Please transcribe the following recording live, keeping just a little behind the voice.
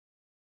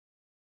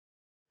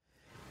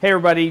Hey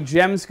everybody,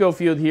 Jem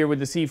Schofield here with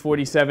the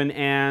C47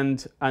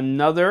 and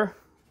another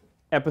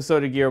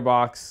episode of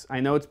Gearbox. I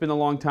know it's been a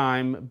long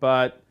time,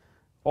 but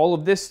all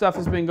of this stuff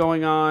has been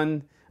going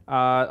on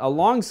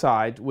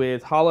alongside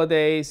with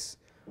holidays,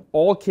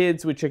 all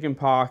kids with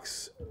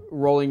chickenpox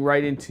rolling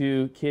right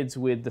into kids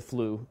with the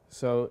flu.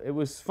 So it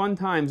was fun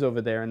times over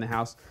there in the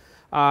house.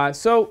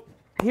 So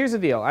here's the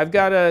deal. I've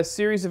got a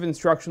series of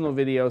instructional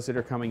videos that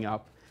are coming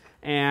up,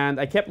 and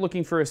I kept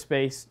looking for a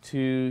space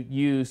to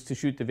use to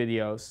shoot the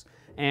videos.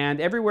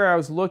 And everywhere I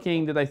was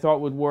looking that I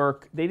thought would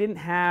work, they didn't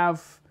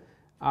have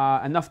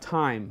enough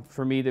time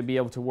for me to be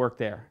able to work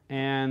there.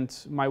 And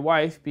my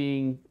wife,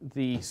 being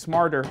the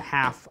smarter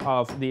half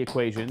of the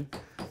equation,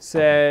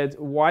 said,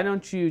 why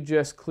don't you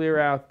just clear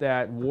out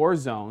that war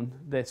zone,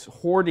 this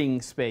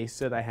hoarding space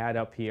that I had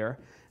up here,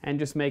 and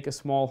just make a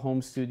small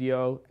home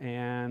studio?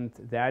 And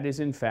that is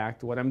in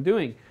fact what I'm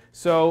doing.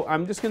 So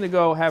I'm just going to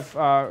go have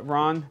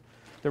Ron,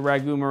 the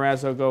Ragu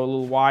Marazzo, go a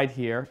little wide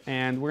here,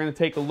 and we're going to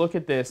take a look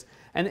at this.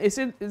 And it's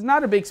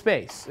not a big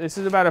space. This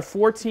is about a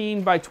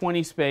 14 by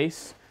 20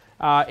 space,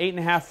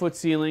 8.5 foot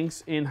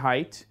ceilings in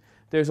height.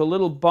 There's a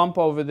little bump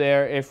over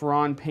there if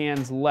Ron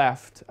pans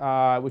left,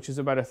 which is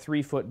about a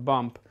 3-foot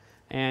bump.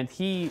 And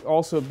he,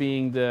 also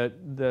being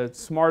the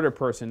smarter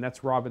person,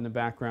 that's Rob in the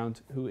background,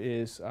 who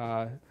is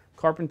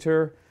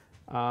carpenter,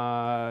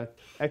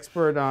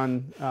 expert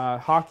on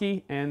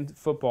hockey and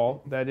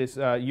football. That is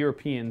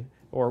European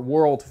or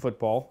world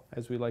football,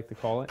 as we like to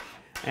call it.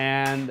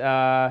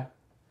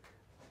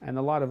 And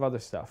a lot of other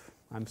stuff,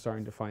 I'm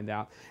starting to find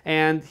out.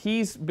 And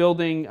he's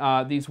building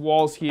these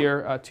walls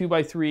here,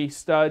 2x3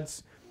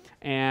 studs,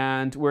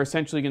 and we're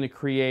essentially going to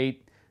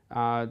create,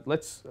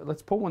 let's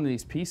pull one of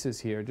these pieces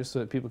here just so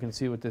that people can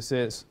see what this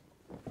is.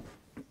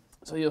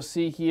 So you'll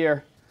see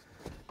here,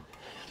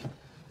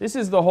 this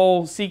is the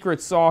whole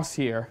secret sauce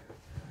here,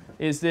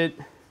 is that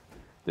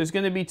there's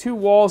going to be 2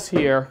 walls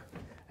here,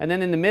 and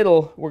then in the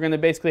middle we're going to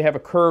basically have a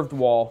curved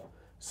wall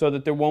so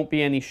that there won't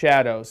be any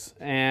shadows.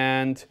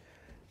 And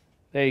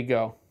there you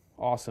go.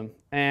 Awesome.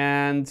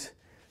 And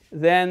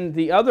then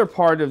the other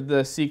part of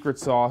the secret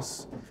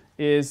sauce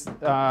is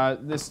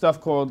this stuff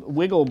called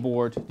wiggle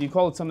board. Do you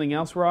call it something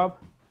else, Rob?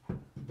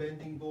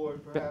 Bending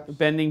board, perhaps.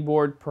 Bending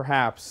board,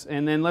 perhaps.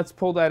 And then let's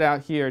pull that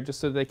out here just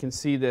so they can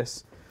see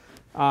this.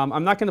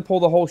 I'm not going to pull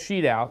the whole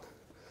sheet out,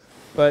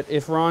 but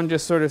if Ron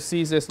just sort of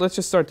sees this, let's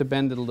just start to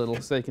bend it a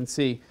little so they can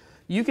see.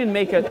 You can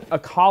make a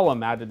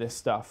column out of this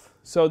stuff.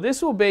 So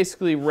this will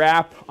basically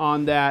wrap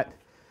on that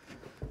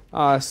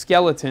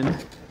skeleton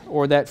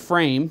or that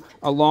frame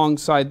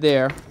alongside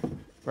there,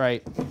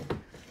 right?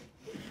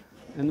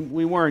 And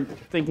we weren't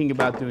thinking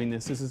about doing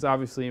this. This is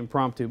obviously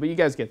impromptu, but you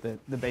guys get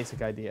the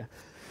basic idea.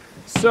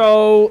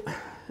 So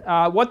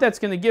what that's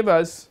going to give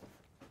us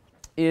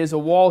is a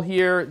wall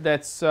here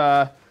that's,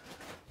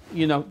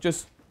 you know,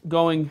 just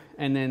going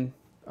and then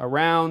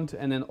around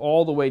and then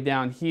all the way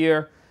down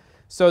here,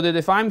 so that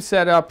if I'm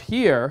set up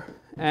here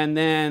and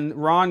then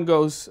Ron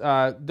goes,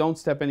 don't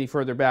step any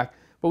further back,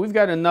 but we've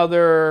got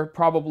another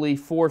probably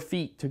 4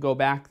 feet to go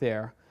back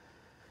there.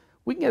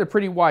 We can get a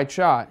pretty wide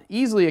shot,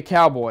 easily a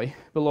cowboy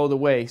below the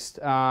waist.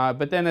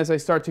 But then as I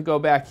start to go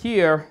back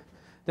here,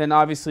 then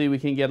obviously we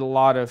can get a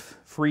lot of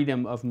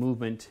freedom of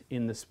movement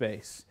in the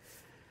space.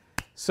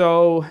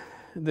 So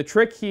the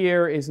trick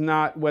here is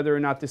not whether or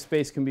not this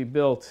space can be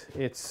built,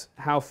 it's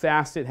how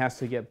fast it has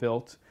to get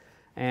built.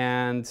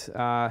 And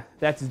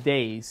that's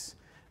days.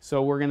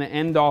 So we're going to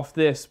end off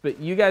this, but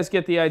you guys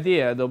get the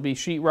idea. There'll be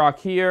sheetrock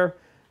here.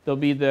 There'll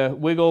be the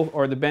wiggle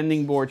or the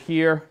bending board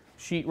here,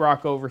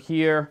 sheetrock over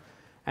here,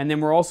 and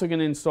then we're also going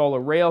to install a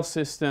rail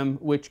system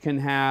which can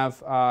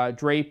have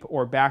drape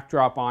or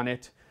backdrop on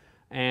it,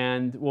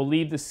 and we'll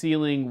leave the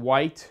ceiling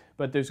white,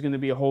 but there's going to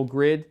be a whole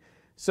grid.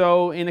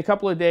 So in a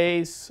couple of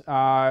days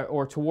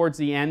or towards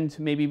the end,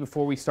 maybe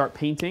before we start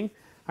painting,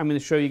 I'm going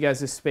to show you guys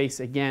this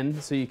space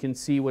again so you can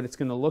see what it's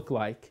going to look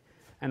like,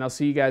 and I'll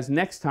see you guys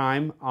next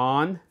time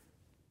on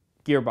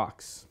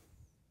Gearbox.